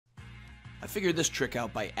I figured this trick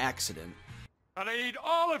out by accident. And I need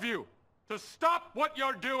all of you to stop what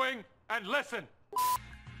you're doing and listen.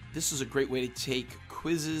 This is a great way to take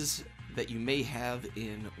quizzes that you may have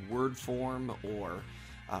in Word form or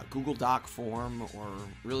Google Doc form or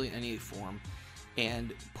really any form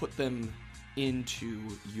and put them into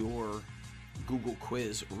your Google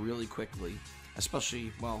quiz really quickly,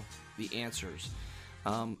 especially, well, the answers.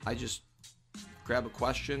 I just grab a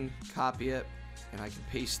question, copy it, and I can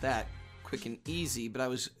paste that quick and easy, but I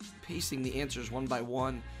was pasting the answers one by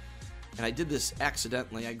one, and I did this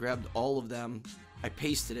accidentally. I grabbed all of them, I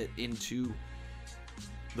pasted it into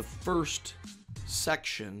the first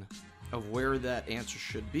section of where that answer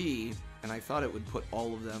should be, and I thought it would put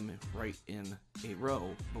all of them right in a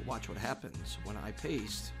row, but watch what happens when I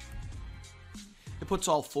paste. It puts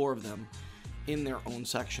all 4 of them in their own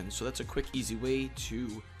section. So that's a quick, easy way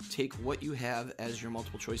to take what you have as your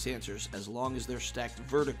multiple choice answers, as long as they're stacked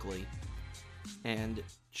vertically, and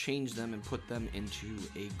change them and put them into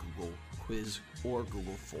a Google quiz or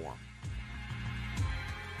Google form.